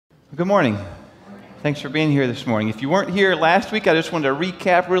Good morning. Thanks for being here this morning. If you weren't here last week, I just wanted to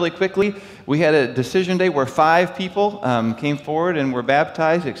recap really quickly. We had a decision day where 5 people came forward and were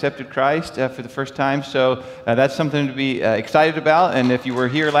baptized, accepted Christ for the first time. So that's something to be excited about. And if you were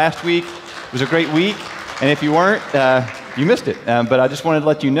here last week, it was a great week. And if you weren't, you missed it. But I just wanted to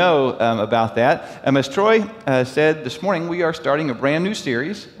let you know about that. As Troy said this morning, we are starting a brand new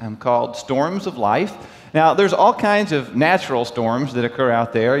series called Storms of Life. Now, there's all kinds of natural storms that occur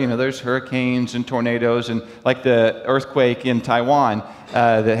out there. You know, there's hurricanes and tornadoes and like the earthquake in Taiwan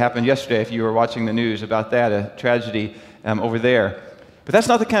that happened yesterday, if you were watching the news about that, a tragedy over there. But that's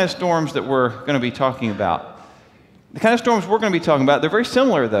not the kind of storms that we're going to be talking about. The kind of storms we're going to be talking about, they're very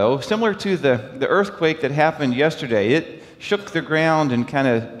similar, though, similar to the earthquake that happened yesterday. It shook the ground and kind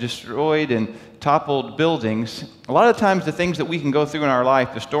of destroyed and toppled buildings. A lot of times the things that we can go through in our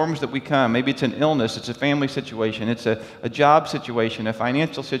life, the storms that we come, maybe it's an illness, it's a family situation, it's a job situation, a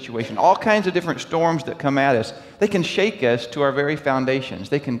financial situation, all kinds of different storms that come at us, they can shake us to our very foundations.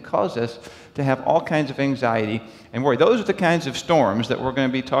 They can cause us to have all kinds of anxiety and worry. Those are the kinds of storms that we're going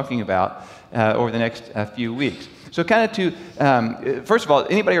to be talking about over the next few weeks. So kind of first of all,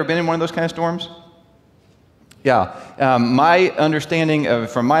 anybody ever been in one of those kind of storms? Yeah, my understanding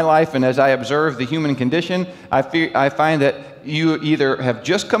from my life and as I observe the human condition, I find that you either have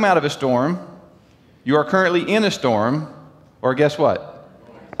just come out of a storm, you are currently in a storm, or guess what?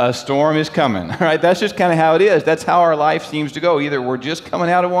 A storm is coming, all right? That's just kind of how it is. That's how our life seems to go. Either we're just coming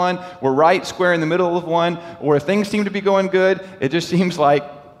out of one, we're right square in the middle of one, or if things seem to be going good, it just seems like,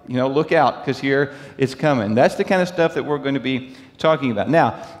 you know, look out, because here it's coming. That's the kind of stuff that we're going to be talking about.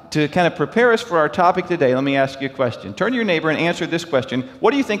 Now, to kind of prepare us for our topic today, let me ask you a question. Turn to your neighbor and answer this question.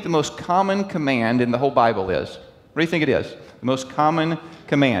 What do you think the most common command in the whole Bible is? What do you think it is? The most common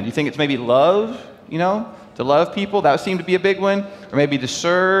command. You think it's maybe love, you know, to love people? That would seem to be a big one. Or maybe to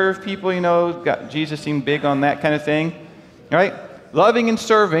serve people, you know. Jesus seemed big on that kind of thing. All right? Loving and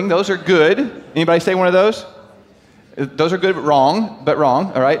serving, those are good. Anybody say one of those? Those are good, but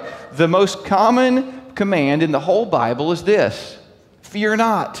wrong, all right? The most common command in the whole Bible is this: fear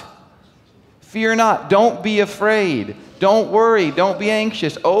not. Fear not. Don't be afraid. Don't worry. Don't be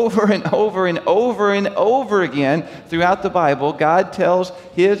anxious. Over and over and over and over again throughout the Bible, God tells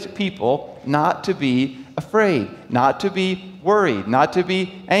His people not to be afraid, not to be worried, not to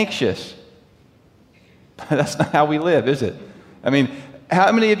be anxious. That's not how we live, is it? I mean,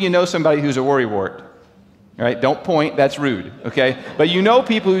 how many of you know somebody who's a worrywart? All right, don't point, that's rude, okay? But you know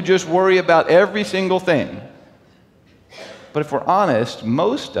people who just worry about every single thing. But if we're honest,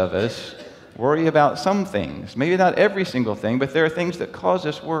 most of us worry about some things. Maybe not every single thing, but there are things that cause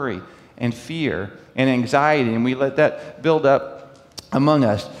us worry and fear and anxiety, and we let that build up among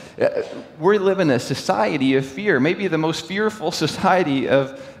us. We live in a society of fear, maybe the most fearful society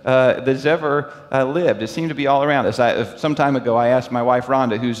that's ever lived. It seemed to be all around us. Some time ago, I asked my wife,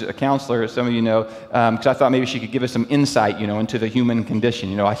 Rhonda, who's a counselor, as some of you know, because I thought maybe she could give us some insight, you know, into the human condition.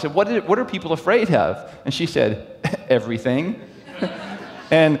 You know, I said, what are people afraid of? And she said, everything.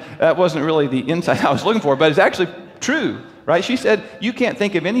 And that wasn't really the insight I was looking for, but it's actually true. Right? She said, you can't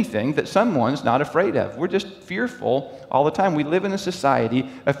think of anything that someone's not afraid of. We're just fearful all the time. We live in a society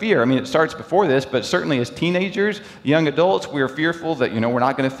of fear. I mean, it starts before this, but certainly as teenagers, young adults, we're fearful that, you know, we're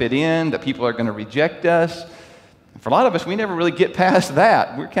not going to fit in, that people are going to reject us. For a lot of us, we never really get past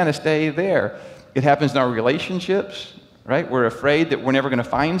that. We kind of stay there. It happens in our relationships, right? We're afraid that we're never going to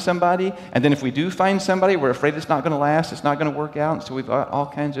find somebody. And then if we do find somebody, we're afraid it's not going to last, it's not going to work out. And so we've got all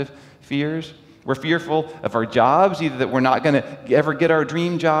kinds of fears. We're fearful of our jobs, either that we're not going to ever get our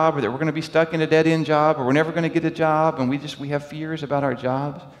dream job, or that we're going to be stuck in a dead-end job, or we're never going to get a job, and we have fears about our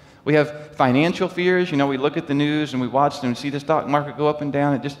jobs. We have financial fears. You know, we look at the news and we watch them and see the stock market go up and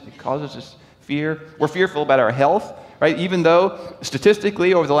down. It causes us fear. We're fearful about our health, right? Even though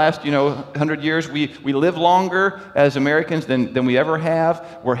statistically over the last, 100 years, we live longer as Americans than we ever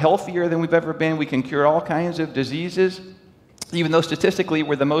have. We're healthier than we've ever been. We can cure all kinds of diseases. Even though statistically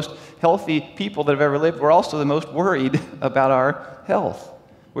we're the most healthy people that have ever lived, we're also the most worried about our health.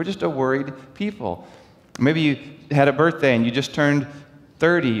 We're just a worried people. Maybe you had a birthday and you just turned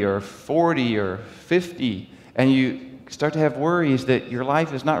 30 or 40 or 50, and you start to have worries that your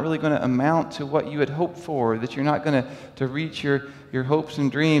life is not really going to amount to what you had hoped for, that you're not going to reach your hopes and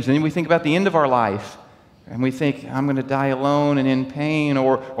dreams. And then we think about the end of our life. And we think, I'm going to die alone and in pain.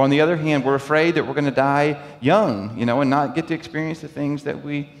 Or on the other hand, we're afraid that we're going to die young, and not get to experience the things that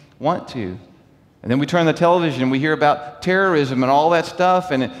we want to. And then we turn on the television and we hear about terrorism and all that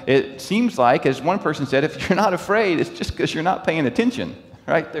stuff. And it seems like, as one person said, if you're not afraid, it's just because you're not paying attention,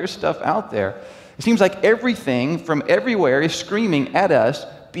 right? There's stuff out there. It seems like everything from everywhere is screaming at us,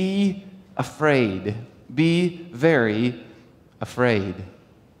 be afraid. Be very afraid.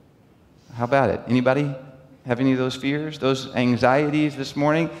 How about it? Anybody have any of those fears, those anxieties this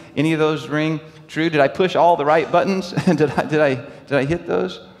morning? Any of those ring true? Did I push all the right buttons? did I hit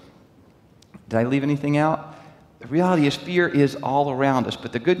those? Did I leave anything out? The reality is fear is all around us.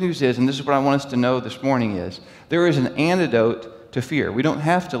 But the good news is, and this is what I want us to know this morning, is there is an antidote to fear. We don't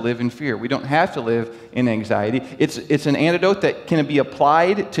have to live in fear. We don't have to live in anxiety. It's an antidote that can be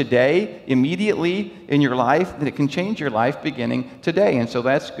applied today, immediately in your life, and it can change your life beginning today. And so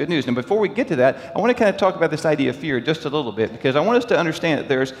that's good news. And before we get to that, I want to kind of talk about this idea of fear just a little bit, because I want us to understand that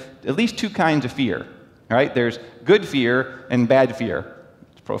there's at least two kinds of fear. All right? There's good fear and bad fear.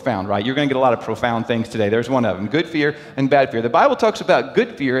 Profound, right? You're going to get a lot of profound things today. There's one of them, good fear and bad fear. The Bible talks about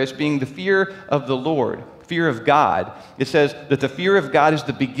good fear as being the fear of the Lord, fear of God. It says that the fear of God is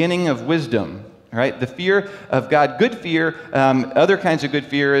the beginning of wisdom, right? The fear of God, good fear, other kinds of good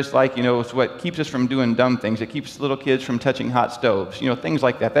fear is like, it's what keeps us from doing dumb things. It keeps little kids from touching hot stoves, things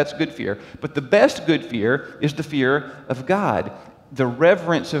like that. That's good fear. But the best good fear is the fear of God. The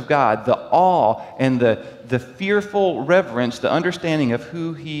reverence of God, the awe and the fearful reverence, the understanding of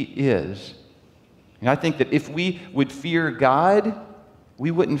who He is. And I think that if we would fear God, we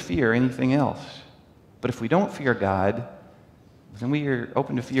wouldn't fear anything else. But if we don't fear God, then we are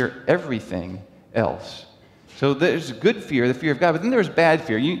open to fear everything else. So there's good fear, the fear of God, but then there's bad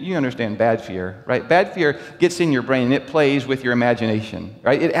fear. You understand bad fear, right? Bad fear gets in your brain and it plays with your imagination,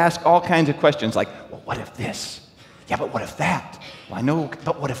 right? It asks all kinds of questions like, well, what if this? Yeah, but what if that? Well, I know,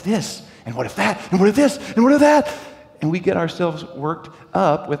 but what if this? And what if that? And what if this? And what if that? And we get ourselves worked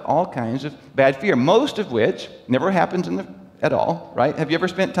up with all kinds of bad fear, most of which never happens at all, right? Have you ever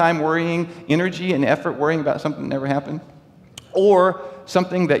spent time worrying, energy and effort worrying about something that never happened? Or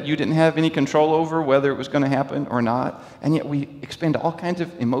something that you didn't have any control over, whether it was going to happen or not, and yet we expend all kinds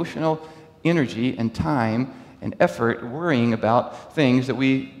of emotional energy and time and effort worrying about things that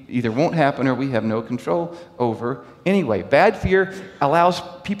we either won't happen or we have no control over anyway. Bad fear allows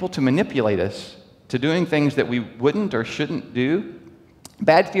people to manipulate us to doing things that we wouldn't or shouldn't do.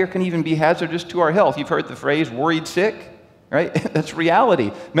 Bad fear can even be hazardous to our health. You've heard the phrase worried sick, right? That's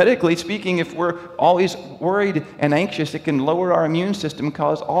reality. Medically speaking, if we're always worried and anxious, it can lower our immune system,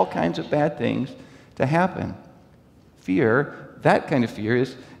 cause all kinds of bad things to happen. Fear, that kind of fear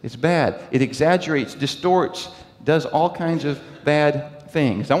is bad. It exaggerates, distorts, does all kinds of bad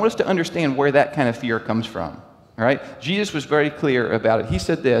things. I want us to understand where that kind of fear comes from. All right? Jesus was very clear about it. He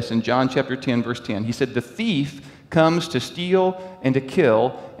said this in John chapter 10, verse 10. He said, "The thief comes to steal and to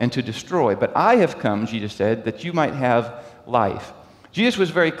kill and to destroy. But I have come," Jesus said, "that you might have life." Jesus was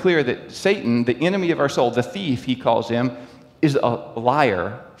very clear that Satan, the enemy of our soul, the thief, he calls him, is a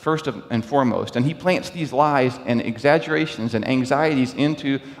liar, first and foremost. And he plants these lies and exaggerations and anxieties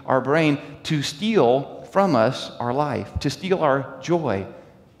into our brain to steal from us our life, to steal our joy,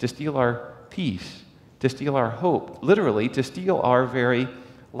 to steal our peace, to steal our hope, literally to steal our very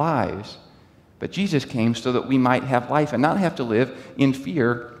lives. But Jesus came so that we might have life and not have to live in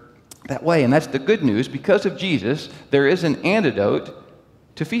fear that way. And that's the good news. Because of Jesus, there is an antidote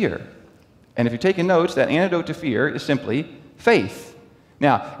to fear. And if you're taking notes, that antidote to fear is simply faith.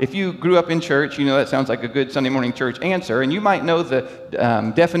 Now, if you grew up in church, you know that sounds like a good Sunday morning church answer, and you might know the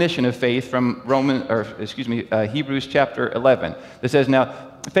definition of faith from Hebrews chapter 11. That says, "Now,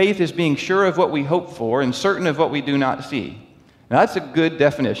 faith is being sure of what we hope for and certain of what we do not see." Now, that's a good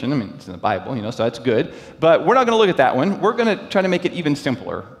definition. I mean, it's in the Bible, so that's good. But we're not going to look at that one. We're going to try to make it even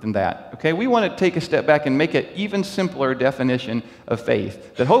simpler than that, okay? We want to take a step back and make an even simpler definition of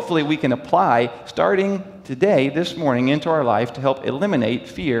faith that hopefully we can apply starting today, this morning, into our life to help eliminate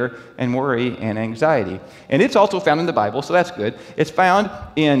fear and worry and anxiety. And it's also found in the Bible, so that's good. It's found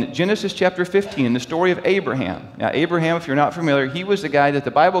in Genesis chapter 15, the story of Abraham. Now, Abraham, if you're not familiar, he was the guy that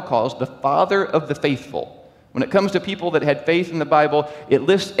the Bible calls the father of the faithful. When it comes to people that had faith in the Bible, it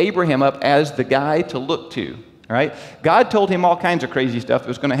lifts Abraham up as the guy to look to, all right? God told him all kinds of crazy stuff that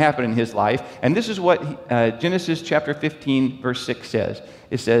was going to happen in his life, and this is what Genesis chapter 15, verse 6 says.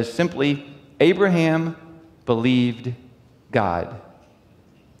 It says simply, Abraham believed God.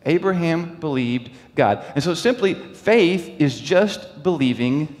 Abraham believed God. And so simply, faith is just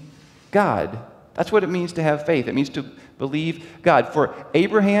believing God. That's what it means to have faith. It means to believe God. For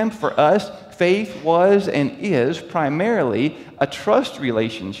Abraham, for us, faith was and is primarily a trust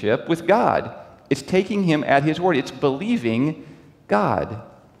relationship with God. It's taking Him at His word. It's believing God.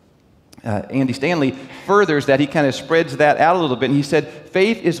 Andy Stanley furthers that. He kind of spreads that out a little bit. And he said,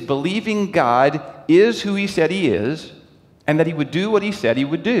 faith is believing God is who He said He is, and that He would do what He said He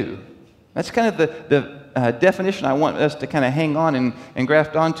would do. That's kind of the definition I want us to kind of hang on and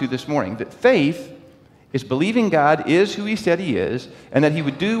graft onto this morning. That faith is believing God is who he said he is, and that he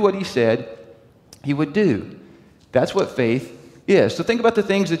would do what he said he would do. That's what faith is. So think about the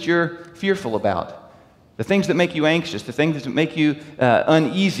things that you're fearful about, the things that make you anxious, the things that make you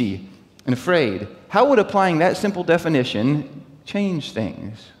uneasy and afraid. How would applying that simple definition change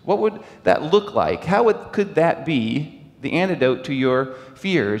things? What would that look like? How could that be the antidote to your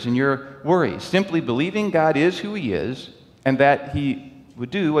fears and your worries? Simply believing God is who he is and that he would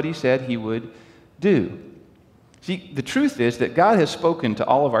do what he said he would do. See, the truth is that God has spoken to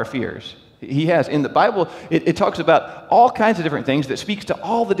all of our fears. He has. In the Bible, it talks about all kinds of different things that speaks to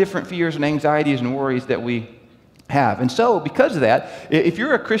all the different fears and anxieties and worries that we have. And so, because of that, if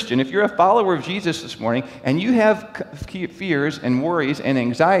you're a Christian, if you're a follower of Jesus this morning, and you have fears and worries and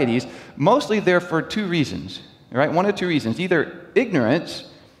anxieties, mostly they're for two reasons, right? One of two reasons, either ignorance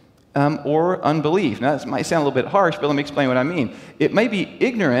or unbelief. Now, this might sound a little bit harsh, but let me explain what I mean. It may be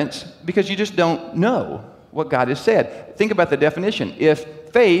ignorance because you just don't know what God has said. Think about the definition. If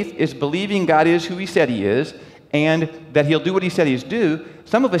faith is believing God is who he said he is, and that he'll do what he said he's do,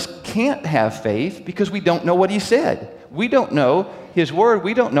 some of us can't have faith because we don't know what he said. We don't know his word.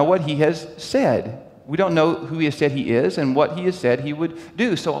 We don't know what he has said. We don't know who he has said he is and what he has said he would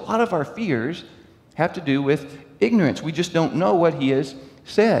do. So a lot of our fears have to do with ignorance. We just don't know what he has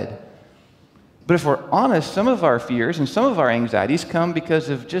said. But if we're honest, some of our fears and some of our anxieties come because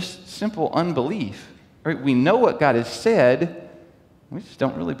of just simple unbelief. Right? We know what God has said, we just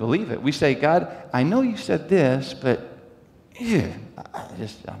don't really believe it. We say, God, I know you said this, but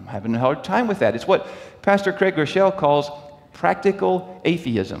I'm having a hard time with that. It's what Pastor Craig Rochelle calls practical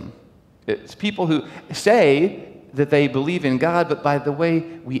atheism. It's people who say that they believe in God, but by the way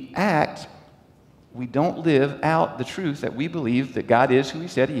we act, we don't live out the truth that we believe that God is who he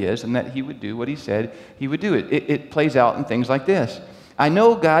said he is and that he would do what he said he would do. It plays out in things like this. I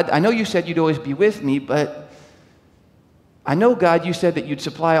know, God, I know you said you'd always be with me, but I know, God, you said that you'd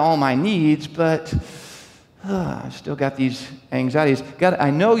supply all my needs, but I've still got these anxieties. God,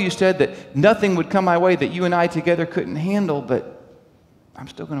 I know you said that nothing would come my way that you and I together couldn't handle, but I'm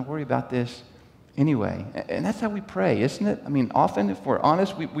still going to worry about this anyway. And that's how we pray, isn't it? I mean, often, if we're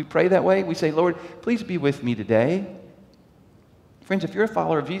honest, we pray that way. We say, Lord, please be with me today. Friends, if you're a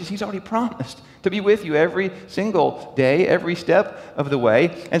follower of Jesus, he's already promised to be with you every single day, every step of the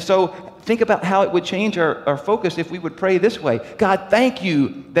way. And so think about how it would change our focus if we would pray this way. God, thank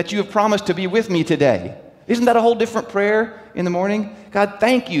you that you have promised to be with me today. Isn't that a whole different prayer in the morning? God,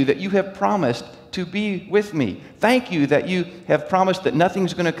 thank you that you have promised to be with me. Thank you that you have promised that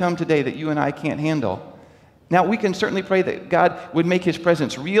nothing's going to come today that you and I can't handle. Now, we can certainly pray that God would make his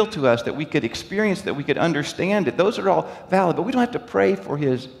presence real to us, that we could experience, that we could understand it. Those are all valid, but we don't have to pray for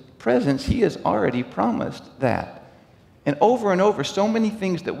his presence. He has already promised that. And over, so many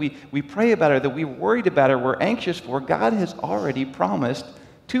things that we pray about or that we're worried about or we're anxious for, God has already promised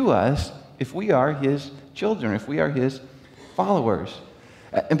to us if we are his children, if we are his followers.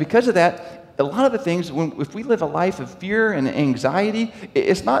 And because of that, a lot of the things, if we live a life of fear and anxiety,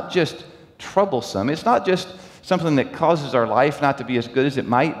 it's not just troublesome. It's not just something that causes our life not to be as good as it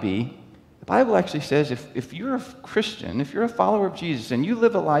might be. The Bible actually says if you're a Christian, if you're a follower of Jesus, and you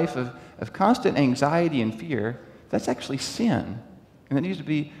live a life of constant anxiety and fear, that's actually sin. And it needs to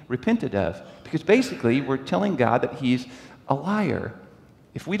be repented of. Because basically, we're telling God that he's a liar.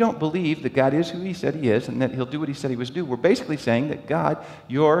 If we don't believe that God is who he said he is and that he'll do what he said he would do, we're basically saying that God,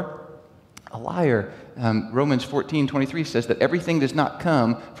 you're a liar. Romans 14:23 says that everything does not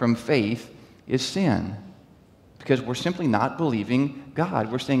come from faith is sin. Because we're simply not believing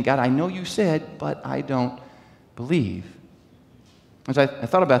God. We're saying, God, I know you said, but I don't believe. As I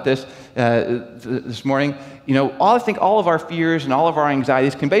thought about this this morning, I think all of our fears and all of our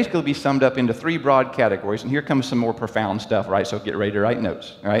anxieties can basically be summed up into three broad categories. And here comes some more profound stuff, right? So get ready to write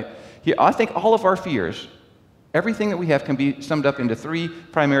notes, all right? I think all of our fears, everything that we have, can be summed up into three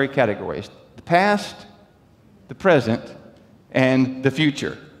primary categories: the past, the present, and the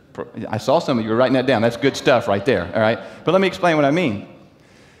future. I saw some of you were writing that down. That's good stuff right there, all right? But let me explain what I mean.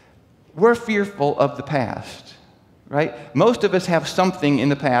 We're fearful of the past, right? Most of us have something in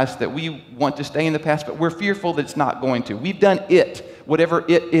the past that we want to stay in the past, but we're fearful that it's not going to. We've done it, whatever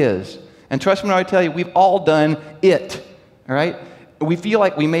it is. And trust me when I tell you, we've all done it, all right? We feel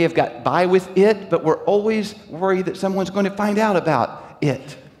like we may have got by with it, but we're always worried that someone's going to find out about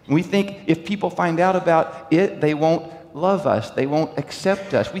it. We think if people find out about it, they won't love us. They won't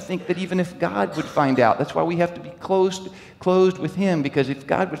accept us. We think that even if God would find out, that's why we have to be closed with him, because if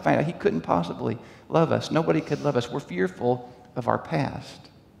God would find out, he couldn't possibly love us. Nobody could love us. We're fearful of our past.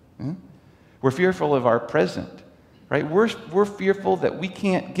 We're fearful of our present, right? We're fearful that we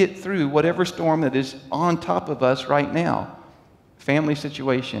can't get through whatever storm that is on top of us right now. Family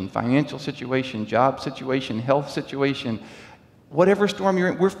situation, financial situation, job situation, health situation, whatever storm you're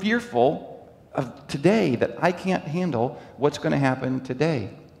in, we're fearful of today, that I can't handle what's going to happen today.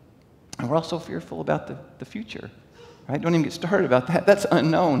 And we're also fearful about the future, right? Don't even get started about that. That's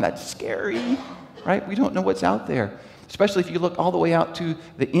unknown. That's scary, right? We don't know what's out there, especially if you look all the way out to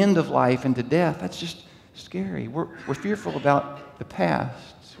the end of life and to death. That's just scary. We're fearful about the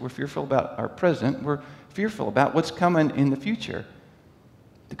past. We're fearful about our present. We're fearful about what's coming in the future.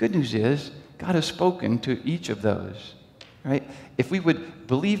 The good news is God has spoken to each of those, right? If we would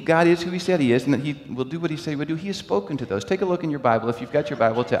believe God is who he said he is and that he will do what he said he would do, he has spoken to those. Take a look in your Bible, if you've got your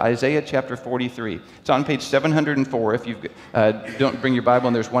Bible, to Isaiah chapter 43. It's on page 704 if you don't bring your Bible,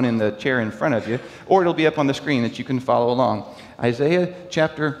 and there's one in the chair in front of you, or it'll be up on the screen that you can follow along. Isaiah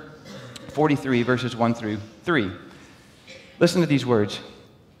chapter 43, verses 1 through 3. Listen to these words.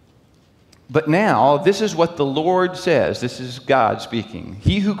 But now, this is what the Lord says. This is God speaking.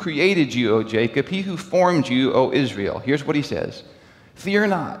 He who created you, O Jacob, he who formed you, O Israel. Here's what he says. Fear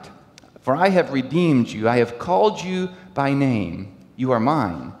not, for I have redeemed you. I have called you by name. You are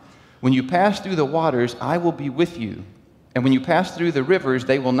mine. When you pass through the waters, I will be with you. And when you pass through the rivers,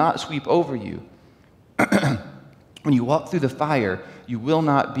 they will not sweep over you. When you walk through the fire, you will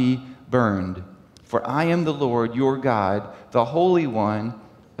not be burned. For I am the Lord, your God, the Holy One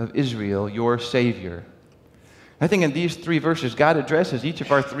of Israel, your Savior. I think in these three verses, God addresses each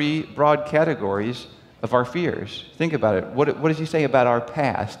of our three broad categories of our fears. Think about it. What does he say about our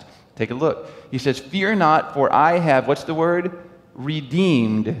past? Take a look. He says, fear not, for I have, what's the word?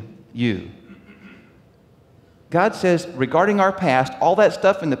 Redeemed you. God says, regarding our past, all that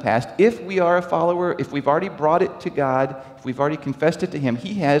stuff in the past, if we are a follower, if we've already brought it to God, if we've already confessed it to him,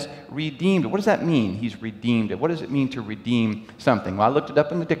 he has redeemed it. What does that mean? He's redeemed it. What does it mean to redeem something? Well, I looked it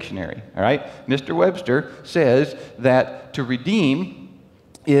up in the dictionary, all right? Mr. Webster says that to redeem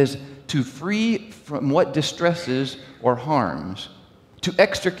is to free from what distresses or harms, to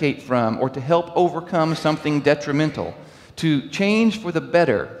extricate from or to help overcome something detrimental, to change for the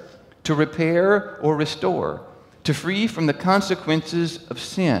better, to repair or restore, to free from the consequences of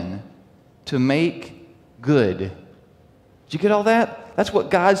sin, to make good. Did you get all that? That's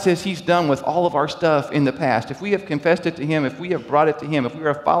what God says he's done with all of our stuff in the past. If we have confessed it to him, if we have brought it to him, if we are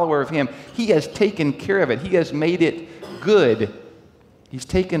a follower of him, he has taken care of it. He has made it good. He's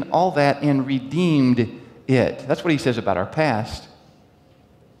taken all that and redeemed it. That's what he says about our past.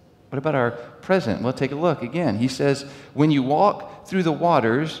 What about our present? Well, take a look again. He says, when you walk through the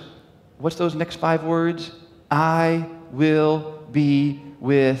waters, what's those next 5 words? I will be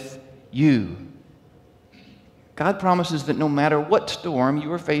with you. God promises that no matter what storm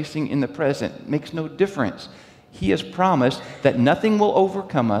you are facing in the present, it makes no difference. He has promised that nothing will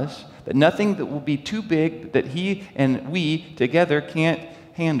overcome us, that nothing that will be too big that he and we together can't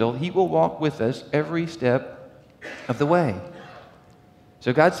handle. He will walk with us every step of the way.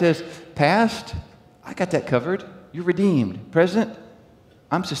 So God says, past, I got that covered. You're redeemed. Present,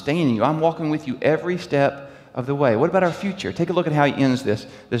 I'm sustaining you. I'm walking with you every step of the way. What about our future? Take a look at how he ends this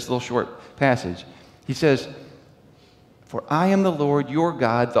little short passage. He says, for I am the Lord, your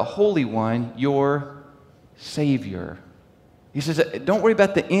God, the Holy One, your Savior. He says, don't worry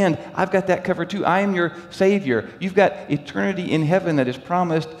about the end. I've got that covered too. I am your Savior. You've got eternity in heaven that is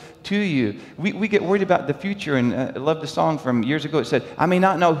promised to you. We get worried about the future, and I love the song from years ago. It said, I may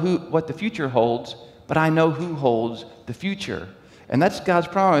not know what the future holds, but I know who holds the future. And that's God's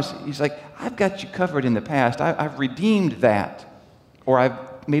promise. He's like, I've got you covered in the past. I've redeemed that, or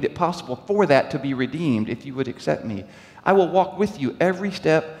I've made it possible for that to be redeemed if you would accept me. I will walk with you every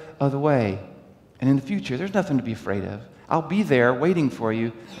step of the way. And in the future, there's nothing to be afraid of. I'll be there waiting for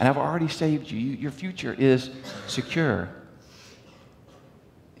you, and I've already saved you. Your future is secure.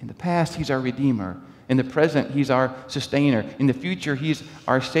 In the past, he's our Redeemer. In the present, he's our Sustainer. In the future, he's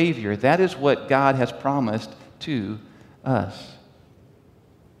our Savior. That is what God has promised to us.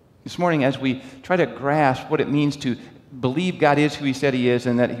 This morning, as we try to grasp what it means to believe God is who he said he is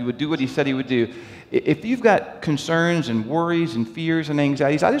and that he would do what he said he would do, if you've got concerns and worries and fears and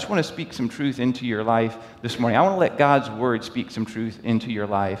anxieties, I just want to speak some truth into your life this morning. I want to let God's word speak some truth into your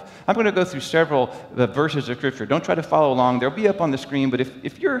life. I'm going to go through several verses of Scripture. Don't try to follow along. They'll be up on the screen, but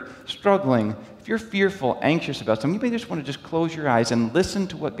if you're struggling, if you're fearful, anxious about something, you may just want to just close your eyes and listen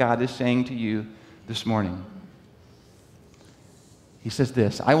to what God is saying to you this morning. He says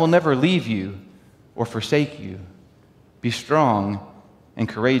this, I will never leave you or forsake you. Be strong and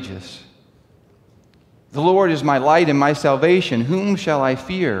courageous. The Lord is my light and my salvation. Whom shall I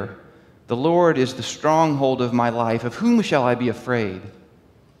fear? The Lord is the stronghold of my life. Of whom shall I be afraid?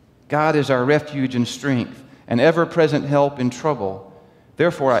 God is our refuge and strength, an ever-present help in trouble.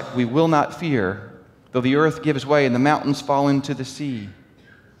 Therefore we will not fear, though the earth gives way and the mountains fall into the sea.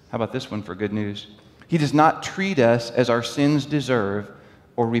 How about this one for good news? He does not treat us as our sins deserve,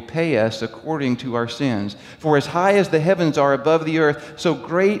 or repay us according to our sins. For as high as the heavens are above the earth, so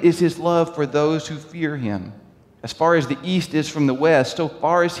great is his love for those who fear him. As far as the east is from the west, so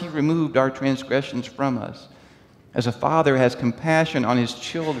far as he removed our transgressions from us. As a father has compassion on his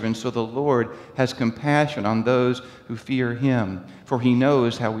children, so the Lord has compassion on those who fear him. For he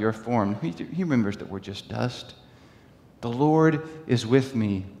knows how we are formed. He remembers that we're just dust. The Lord is with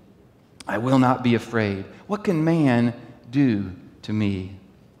me. I will not be afraid. What can man do to me?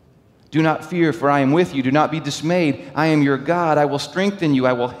 Do not fear, for I am with you. Do not be dismayed. I am your God. I will strengthen you.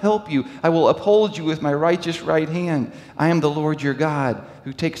 I will help you. I will uphold you with my righteous right hand. I am the Lord your God,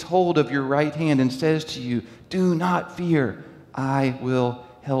 who takes hold of your right hand and says to you, do not fear. I will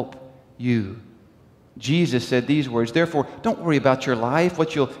help you. Jesus said these words, therefore, don't worry about your life,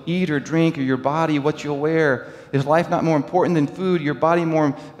 what you'll eat or drink, or your body, what you'll wear. Is life not more important than food, your body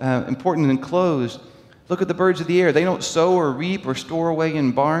more important than clothes? Look at the birds of the air. They don't sow or reap or store away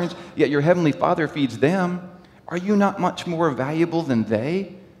in barns, yet your heavenly Father feeds them. Are you not much more valuable than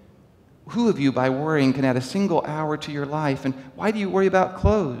they? Who of you, by worrying, can add a single hour to your life? And why do you worry about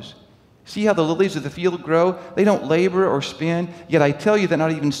clothes? See how the lilies of the field grow? They don't labor or spin. Yet I tell you that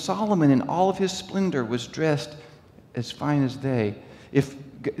not even Solomon in all of his splendor was dressed as fine as they. If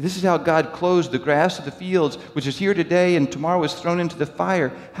this is how God clothes the grass of the fields, which is here today and tomorrow is thrown into the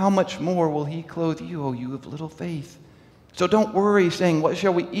fire, how much more will he clothe you, O you of little faith? So don't worry, saying, what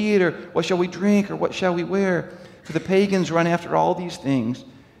shall we eat, or what shall we drink, or what shall we wear? For the pagans run after all these things,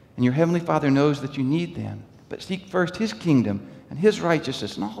 and your heavenly Father knows that you need them. But seek first his kingdom and his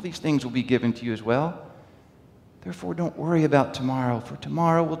righteousness, and all these things will be given to you as well. Therefore don't worry about tomorrow, for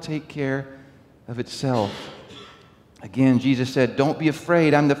tomorrow will take care of itself. Again, Jesus said, don't be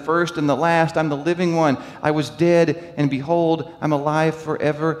afraid. I'm the first and the last. I'm the living one. I was dead, and behold, I'm alive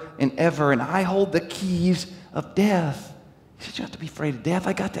forever and ever, and I hold the keys of death. He said, you don't have to be afraid of death.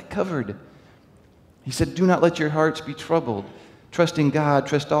 I got that covered. He said, do not let your hearts be troubled. Trust in God.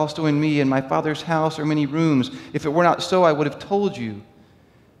 Trust also in me. In my Father's house are many rooms. If it were not so, I would have told you.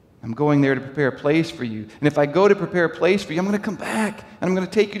 I'm going there to prepare a place for you. And if I go to prepare a place for you, I'm going to come back, and I'm going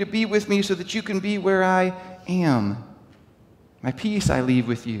to take you to be with me so that you can be where I am. My peace I leave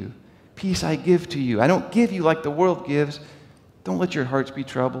with you. Peace I give to you. I don't give you like the world gives. Don't let your hearts be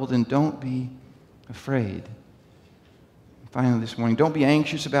troubled, and don't be afraid. And finally this morning, don't be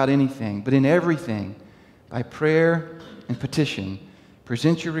anxious about anything, but in everything, by prayer and petition,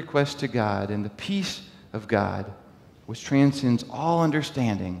 present your requests to God, and the peace of God, which transcends all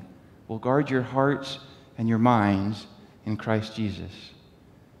understanding, will guard your hearts and your minds in Christ Jesus.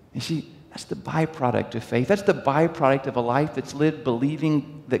 You see, that's the byproduct of faith. That's the byproduct of a life that's lived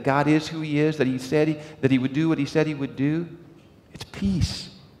believing that God is who he is, that he would do what he said he would do. It's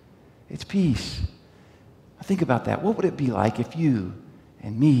peace. It's peace. Now think about that. What would it be like if you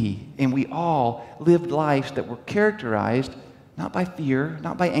and me and we all lived lives that were characterized not by fear,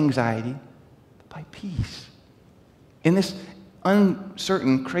 not by anxiety, but by peace? In this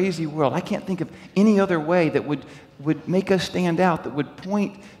uncertain, crazy world, I can't think of any other way that would make us stand out, that would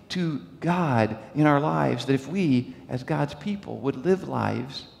point to God in our lives, that if we, as God's people, would live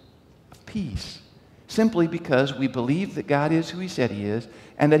lives of peace, simply because we believe that God is who he said he is,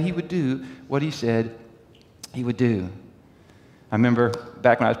 and that he would do what he said he would do. I remember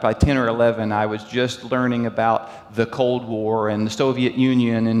back when I was probably 10 or 11, I was just learning about the Cold War and the Soviet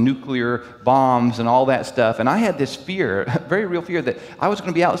Union and nuclear bombs and all that stuff. And I had this fear, a very real fear, that I was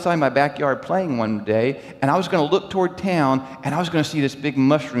going to be outside my backyard playing one day, and I was going to look toward town, and I was going to see this big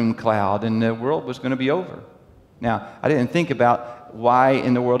mushroom cloud, and the world was going to be over. Now, I didn't think about why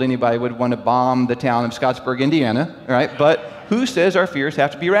in the world anybody would want to bomb the town of Scottsburg, Indiana, right? But who says our fears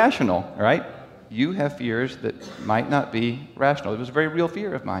have to be rational, right? You have fears that might not be rational. It was a very real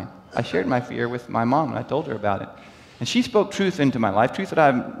fear of mine. I shared my fear with my mom, and I told her about it. And she spoke truth into my life, truth that I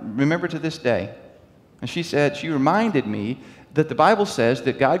remember to this day. And she reminded me that the Bible says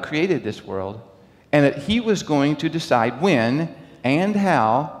that God created this world, and that he was going to decide when and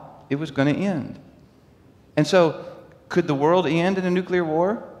how it was going to end. And so, could the world end in a nuclear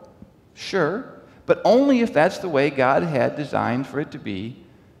war? Sure, but only if that's the way God had designed for it to be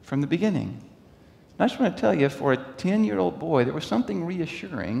from the beginning. I just want to tell you, for a 10-year-old boy, there was something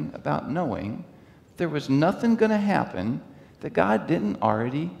reassuring about knowing there was nothing going to happen that God didn't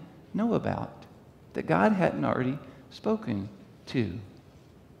already know about, that God hadn't already spoken to.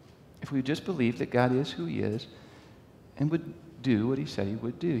 if we would just believe that God is who he is and would do what he said he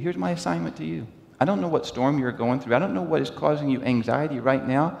would do. Here's my assignment to you. I don't know what storm you're going through. I don't know what is causing you anxiety right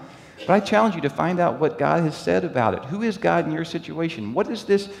now, but I challenge you to find out what God has said about it. Who is God in your situation? What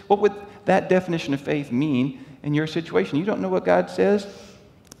would that definition of faith mean in your situation? You don't know what God says?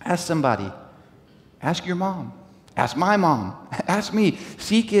 Ask somebody. Ask your mom. Ask my mom. Ask me.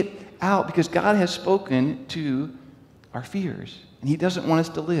 Seek it out, because God has spoken to our fears, and he doesn't want us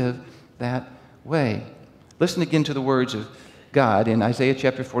to live that way. Listen again to the words of God in Isaiah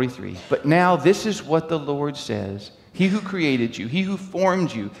chapter 43. But now this is what the Lord says, he who created you, he who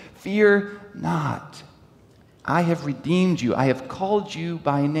formed you, fear not. I have redeemed you. I have called you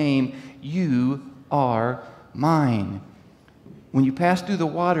by name. You are mine. When you pass through the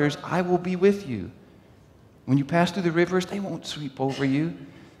waters, I will be with you. When you pass through the rivers, they won't sweep over you.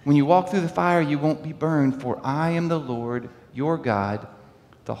 When you walk through the fire, you won't be burned, for I am the Lord, your God,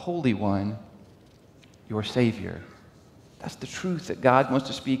 the Holy One, your Savior. That's the truth that God wants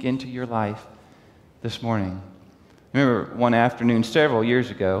to speak into your life this morning. I remember one afternoon several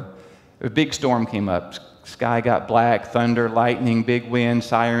years ago, a big storm came up. Sky got black, thunder, lightning, big wind,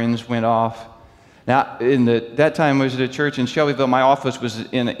 sirens went off. Now, that time I was at a church in Shelbyville. My office was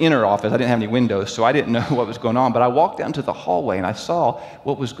in an inner office. I didn't have any windows, so I didn't know what was going on. But I walked down to the hallway, and I saw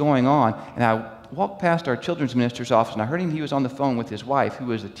what was going on. And I walked past our children's minister's office, and I heard he was on the phone with his wife, who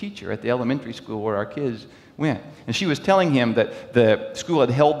was a teacher at the elementary school where our kids went. And she was telling him that the school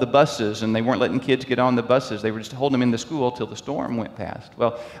had held the buses, and they weren't letting kids get on the buses. They were just holding them in the school till the storm went past.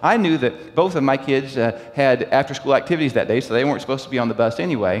 Well, I knew that both of my kids had after-school activities that day, so they weren't supposed to be on the bus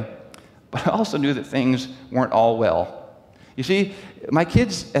anyway. But I also knew that things weren't all well. You see, my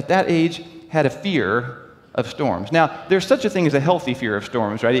kids at that age had a fear of storms. Now, there's such a thing as a healthy fear of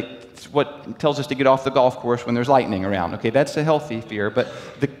storms, right? It's what tells us to get off the golf course when there's lightning around. Okay, that's a healthy fear. But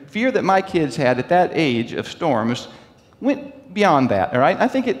the fear that my kids had at that age of storms went beyond that, all right? I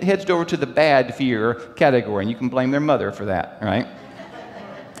think it heads over to the bad fear category, and you can blame their mother for that, all right?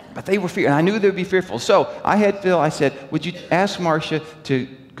 But they were fearing, and I knew they'd be fearful. So I said, would you ask Marcia to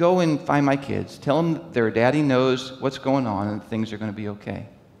go and find my kids, tell them their daddy knows what's going on and things are going to be okay.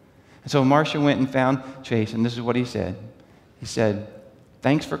 And so Marcia went and found Chase, and this is what he said. He said,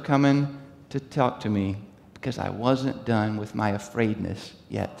 thanks for coming to talk to me, because I wasn't done with my afraidness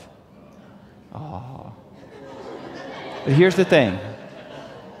yet. Oh. But here's the thing.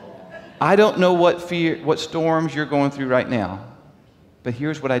 I don't know what storms you're going through right now, but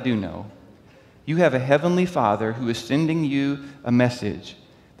here's what I do know. You have a heavenly Father who is sending you a message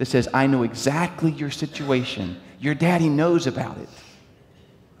that says, I know exactly your situation. Your daddy knows about it.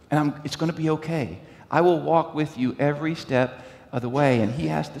 And it's going to be okay. I will walk with you every step of the way. And he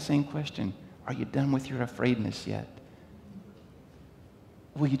asked the same question. Are you done with your afraidness yet?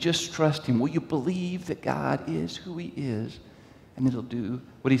 Will you just trust him? Will you believe that God is who he is? And it'll do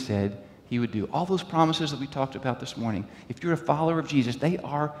what he said he would do. All those promises that we talked about this morning, if you're a follower of Jesus, they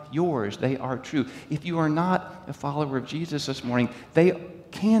are yours. They are true. If you are not a follower of Jesus this morning, they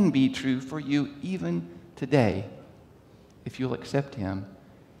can be true for you even today if you'll accept him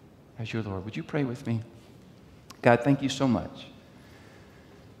as your Lord. Would you pray with me? God, thank you so much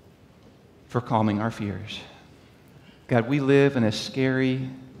for calming our fears. God, we live in a scary,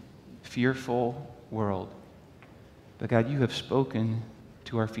 fearful world. But God, you have spoken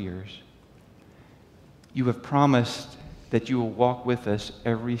to our fears. You have promised that you will walk with us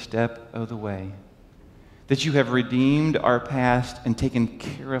every step of the way, that you have redeemed our past and taken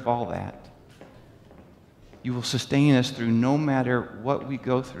care of all that. You will sustain us through no matter what we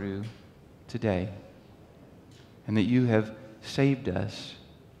go through today, and that you have saved us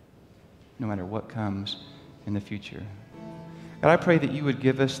no matter what comes in the future. God, I pray that you would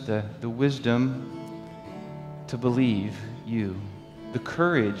give us the wisdom to believe you, the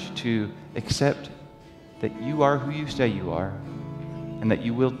courage to accept that you are who you say you are, and that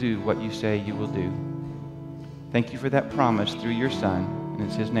you will do what you say you will do. Thank you for that promise through your Son, and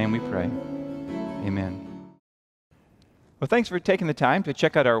it's his name we pray. Amen. Well, thanks for taking the time to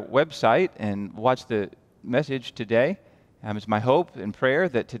check out our website and watch the message today. It's my hope and prayer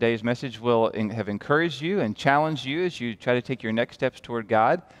that today's message will have encouraged you and challenged you as you try to take your next steps toward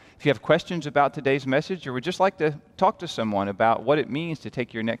God. If you have questions about today's message or would just like to talk to someone about what it means to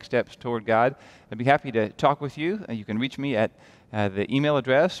take your next steps toward God, I'd be happy to talk with you. You can reach me at the email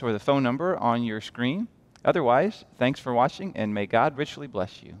address or the phone number on your screen. Otherwise, thanks for watching, and may God richly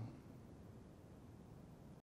bless you.